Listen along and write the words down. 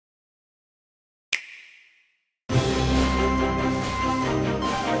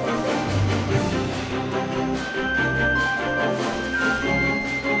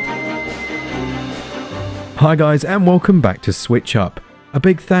Hi guys, and welcome back to SwitchUp. A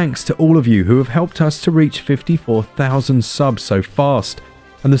big thanks to all of you who have helped us to reach 54,000 subs so fast,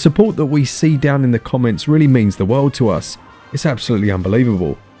 and the support that we see down in the comments really means the world to us. It's absolutely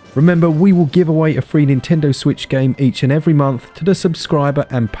unbelievable. Remember, we will give away a free Nintendo Switch game each and every month to the subscriber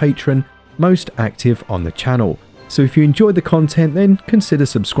and patron most active on the channel. So if you enjoy the content, then consider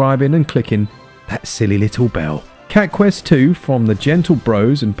subscribing and clicking that silly little bell. Cat Quest 2 from the Gentle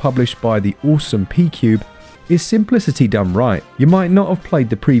Bros and published by the awesome P-Cube is simplicity done right. You might not have played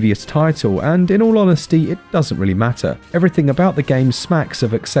the previous title, and in all honesty it doesn't really matter. Everything about the game smacks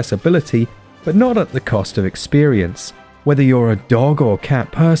of accessibility, but not at the cost of experience. Whether you're a dog or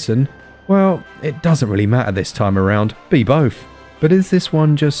cat person, well, it doesn't really matter this time around. Be both. But is this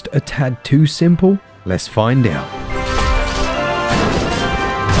one just a tad too simple? Let's find out.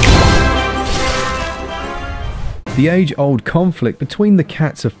 The age-old conflict between the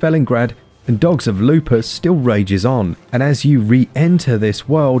cats of Fellingrad and dogs of Lupus still rages on, and as you re-enter this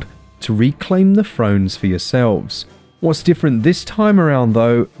world to reclaim the thrones for yourselves. What's different this time around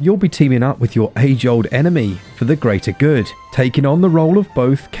though, you'll be teaming up with your age-old enemy for the greater good, taking on the role of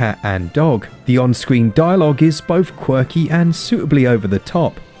both cat and dog. The on-screen dialogue is both quirky and suitably over the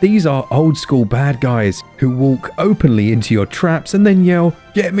top. These are old-school bad guys who walk openly into your traps and then yell,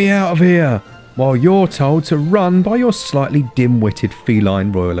 "Get me out of here!" while you're told to run by your slightly dim-witted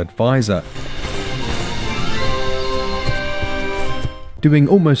feline royal advisor. Doing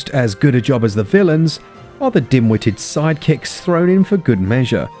almost as good a job as the villains are the dim-witted sidekicks thrown in for good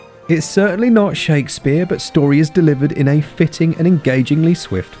measure. It's certainly not Shakespeare, but story is delivered in a fitting and engagingly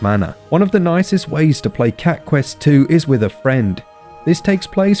swift manner. One of the nicest ways to play Cat Quest 2 is with a friend. This takes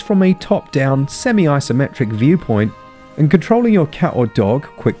place from a top-down, semi-isometric viewpoint, and controlling your cat or dog,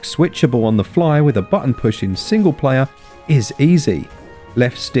 quick switchable on the fly with a button push in single player, is easy.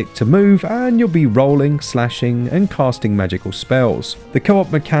 Left stick to move and you'll be rolling, slashing and casting magical spells. The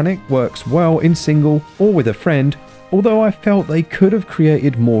co-op mechanic works well in single or with a friend, although I felt they could have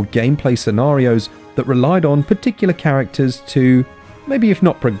created more gameplay scenarios that relied on particular characters to, maybe if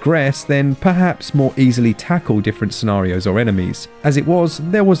not progress, then perhaps more easily tackle different scenarios or enemies. As it was,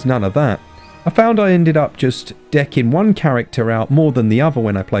 there was none of that. I found I ended up just decking one character out more than the other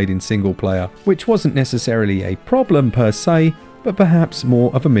when I played in single player, which wasn't necessarily a problem per se, but perhaps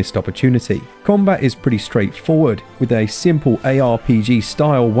more of a missed opportunity. Combat is pretty straightforward, with a simple ARPG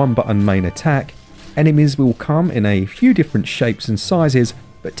style one-button main attack. Enemies will come in a few different shapes and sizes,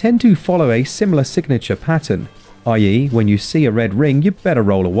 but tend to follow a similar signature pattern, i.e. when you see a red ring you better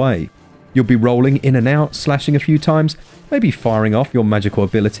roll away. You'll be rolling in and out, slashing a few times, maybe firing off your magical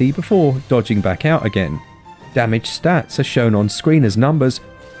ability before dodging back out again. Damage stats are shown on screen as numbers,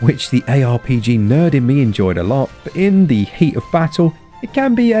 which the ARPG nerd in me enjoyed a lot, but in the heat of battle, it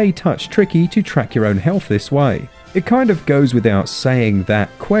can be a touch tricky to track your own health this way. It kind of goes without saying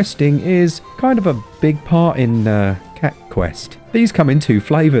that questing is kind of a big part in Cat Quest. These come in two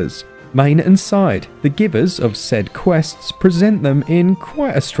flavours, main and side. The givers of said quests present them in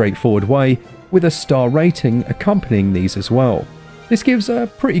quite a straightforward way, with a star rating accompanying these as well. This gives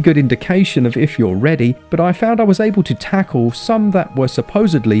a pretty good indication of if you're ready, but I found I was able to tackle some that were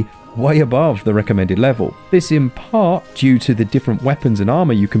supposedly way above the recommended level. This in part due to the different weapons and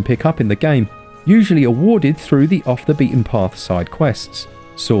armor you can pick up in the game, usually awarded through the off the beaten path side quests.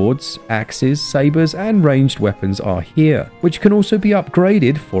 Swords, axes, sabers and ranged weapons are here, which can also be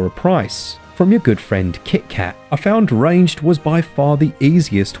upgraded for a price. From your good friend Kit Kat, I found ranged was by far the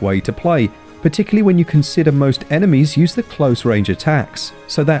easiest way to play, particularly when you consider most enemies use the close range attacks,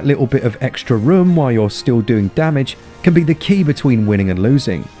 so that little bit of extra room while you're still doing damage can be the key between winning and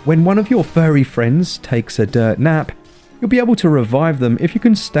losing. When one of your furry friends takes a dirt nap, you'll be able to revive them if you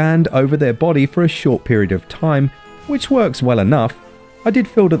can stand over their body for a short period of time, which works well enough. I did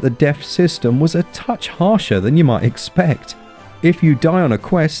feel that the death system was a touch harsher than you might expect. If you die on a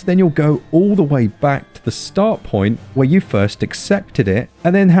quest, then you'll go all the way back to the start point where you first accepted it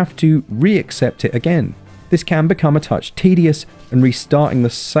and then have to re-accept it again. This can become a touch tedious, and restarting the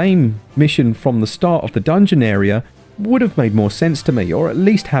same mission from the start of the dungeon area would have made more sense to me, or at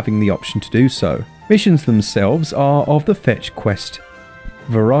least having the option to do so. Missions themselves are of the fetch quest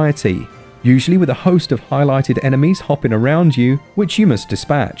variety, usually with a host of highlighted enemies hopping around you, which you must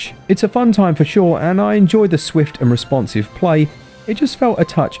dispatch. It's a fun time for sure, and I enjoy the swift and responsive play. It just felt a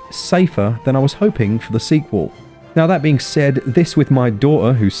touch safer than I was hoping for the sequel. Now that being said, this with my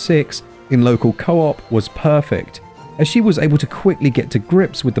daughter, who's 6, in local co-op was perfect, as she was able to quickly get to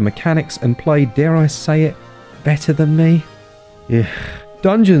grips with the mechanics and play, dare I say it, better than me?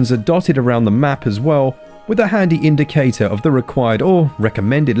 Dungeons are dotted around the map as well, with a handy indicator of the required or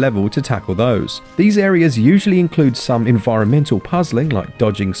recommended level to tackle those. These areas usually include some environmental puzzling like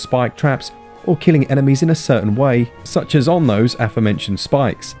dodging spike traps or killing enemies in a certain way, such as on those aforementioned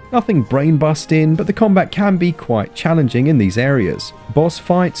spikes. Nothing brain-busting, but the combat can be quite challenging in these areas. Boss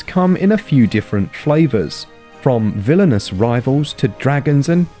fights come in a few different flavours, from villainous rivals to dragons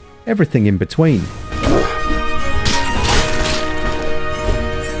and everything in between.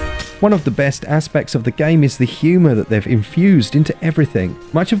 One of the best aspects of the game is the humour that they've infused into everything.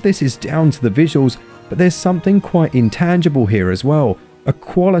 Much of this is down to the visuals, but there's something quite intangible here as well. A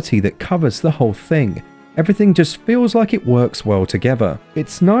quality that covers the whole thing. Everything just feels like it works well together.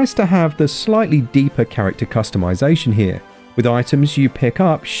 It's nice to have the slightly deeper character customization here, with items you pick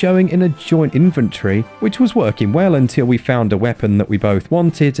up showing in a joint inventory, which was working well until we found a weapon that we both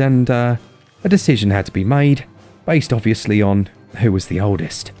wanted and a decision had to be made, based obviously on who was the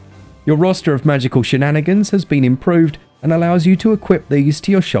oldest. Your roster of magical shenanigans has been improved and allows you to equip these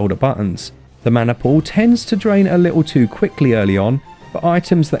to your shoulder buttons. The mana pool tends to drain a little too quickly early on, but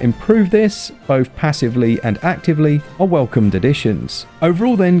items that improve this, both passively and actively, are welcomed additions.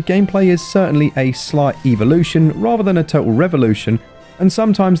 Overall then, gameplay is certainly a slight evolution rather than a total revolution, and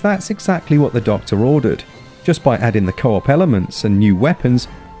sometimes that's exactly what the Doctor ordered. Just by adding the co-op elements and new weapons,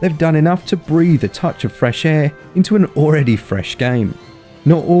 they've done enough to breathe a touch of fresh air into an already fresh game.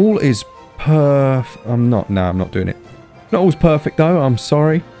 Not all is I'm not doing it. Not all's perfect though, I'm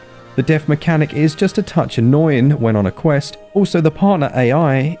sorry. The death mechanic is just a touch annoying when on a quest. Also, the partner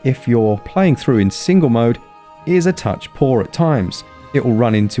AI, if you're playing through in single mode, is a touch poor at times. It will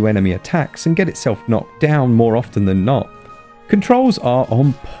run into enemy attacks and get itself knocked down more often than not. Controls are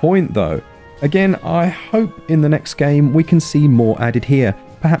on point though. Again, I hope in the next game we can see more added here.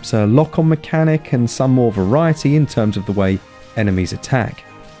 Perhaps a lock-on mechanic and some more variety in terms of the way enemies attack.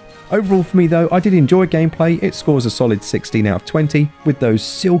 Overall for me though, I did enjoy gameplay. It scores a solid 16 out of 20, with those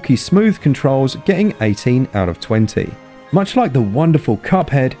silky smooth controls getting 18 out of 20. Much like the wonderful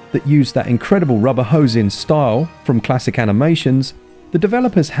Cuphead that used that incredible rubber hose-in style from classic animations, the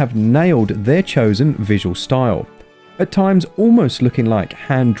developers have nailed their chosen visual style. At times almost looking like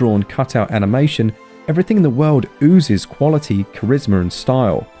hand-drawn cutout animation, everything in the world oozes quality, charisma and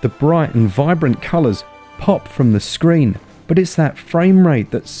style. The bright and vibrant colours pop from the screen, but it's that frame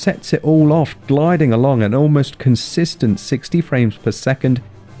rate that sets it all off, gliding along an almost consistent 60 frames per second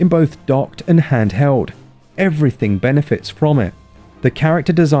in both docked and handheld. Everything benefits from it. The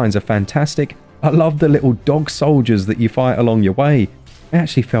character designs are fantastic. I love the little dog soldiers that you fight along your way. I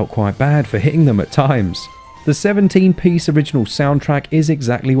actually felt quite bad for hitting them at times. The 17-piece original soundtrack is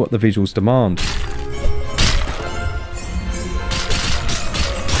exactly what the visuals demand.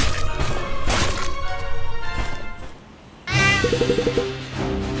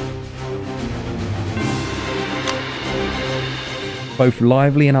 Both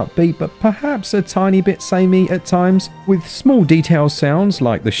lively and upbeat, but perhaps a tiny bit samey at times, with small detail sounds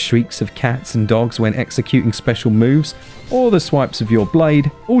like the shrieks of cats and dogs when executing special moves, or the swipes of your blade,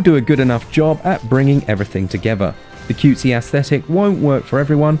 all do a good enough job at bringing everything together. The cutesy aesthetic won't work for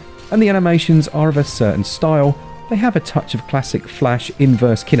everyone, and the animations are of a certain style. They have a touch of classic Flash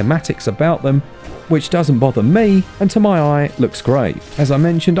inverse kinematics about them, which doesn't bother me, and to my eye looks great. As I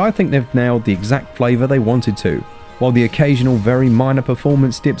mentioned, I think they've nailed the exact flavour they wanted to. While the occasional very minor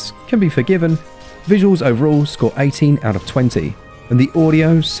performance dips can be forgiven, visuals overall score 18 out of 20, and the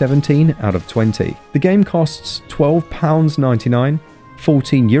audio 17 out of 20. The game costs £12.99,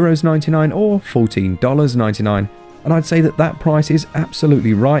 €14.99 or $14.99, and I'd say that price is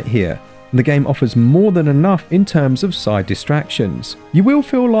absolutely right here. The game offers more than enough in terms of side distractions. You will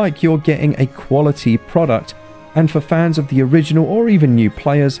feel like you're getting a quality product, and for fans of the original or even new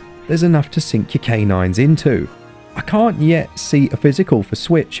players, there's enough to sink your canines into. I can't yet see a physical for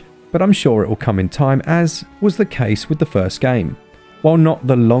Switch, but I'm sure it will come in time, as was the case with the first game. While not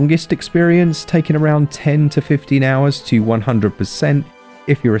the longest experience, taking around 10 to 15 hours to 100%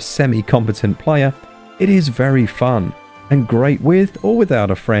 if you're a semi-competent player, it is very fun, and great with or without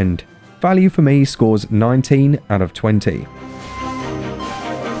a friend. Value for me scores 19 out of 20.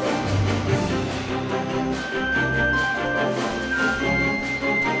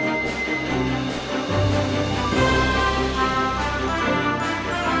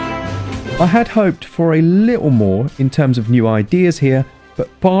 I had hoped for a little more in terms of new ideas here,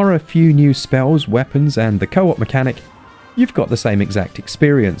 but bar a few new spells, weapons and the co-op mechanic, you've got the same exact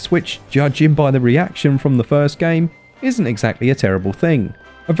experience, which, judging by the reaction from the first game, isn't exactly a terrible thing.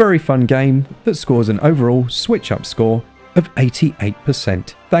 A very fun game that scores an overall SwitchUp score of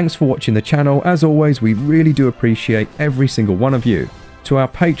 88%. Thanks for watching the channel. As always, we really do appreciate every single one of you. To our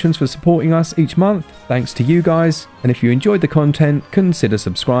patrons for supporting us each month, thanks to you guys. And if you enjoyed the content, consider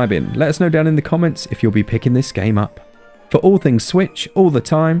subscribing. Let us know down in the comments if you'll be picking this game up. For all things Switch, all the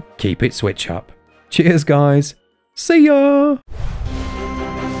time, keep it Switch up. Cheers guys. See ya!